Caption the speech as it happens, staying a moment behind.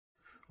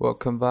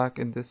Welcome back.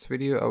 In this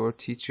video, I will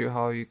teach you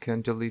how you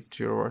can delete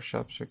your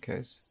workshop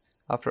showcase.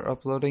 After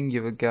uploading,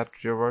 you will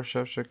get your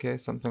workshop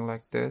showcase, something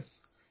like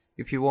this.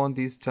 If you want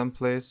these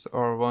templates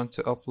or want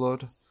to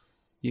upload,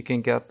 you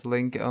can get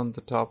link on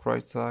the top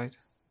right side.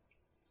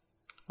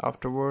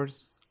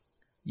 Afterwards,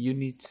 you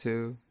need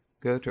to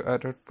go to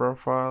edit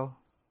profile.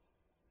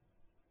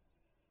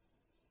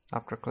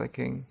 After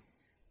clicking,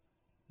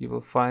 you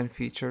will find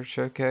feature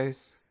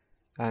showcase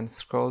and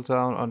scroll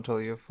down until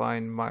you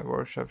find my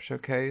workshop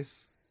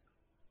showcase.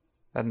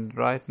 And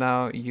right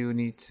now you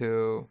need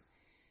to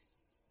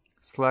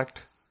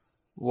select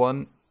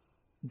one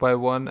by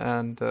one,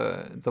 and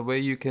the way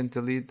you can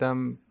delete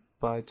them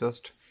by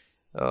just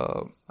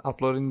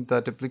uploading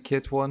the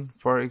duplicate one.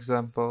 For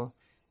example,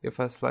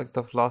 if I select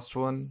the last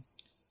one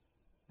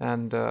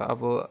and I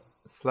will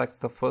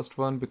select the first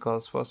one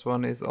because first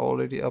one is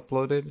already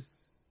uploaded,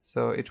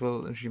 so it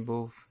will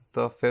remove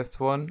the fifth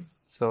one.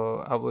 So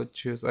I would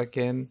choose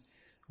again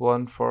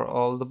one for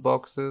all the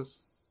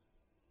boxes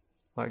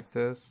like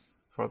this.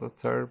 For the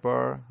third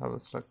bar, I will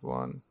select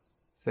one.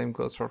 Same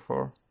goes for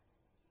 4.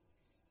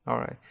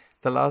 Alright,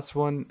 the last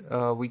one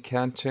we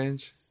can't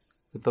change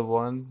with the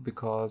 1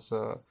 because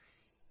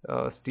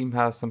Steam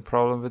has some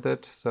problem with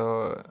it.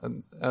 So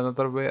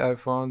another way I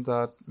found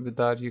that with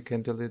that you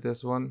can delete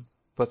this one.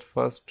 But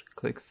first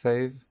click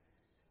save,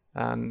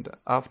 and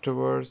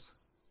afterwards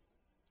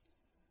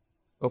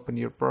open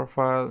your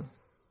profile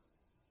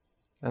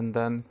and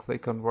then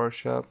click on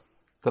workshop,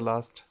 the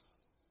last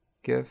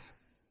GIF.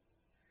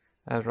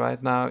 And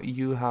right now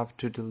you have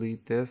to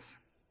delete this.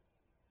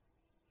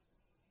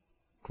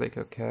 Click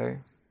OK.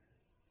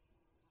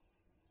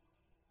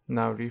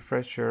 Now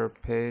refresh your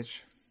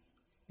page.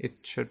 It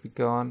should be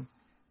gone.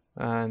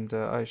 And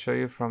I show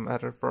you from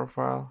edit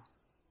profile.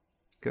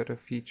 Go to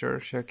feature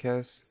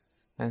showcase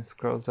and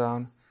scroll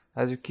down.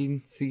 As you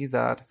can see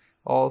that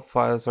all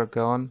files are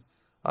gone.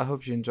 I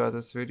hope you enjoyed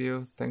this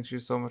video. Thank you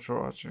so much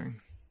for watching.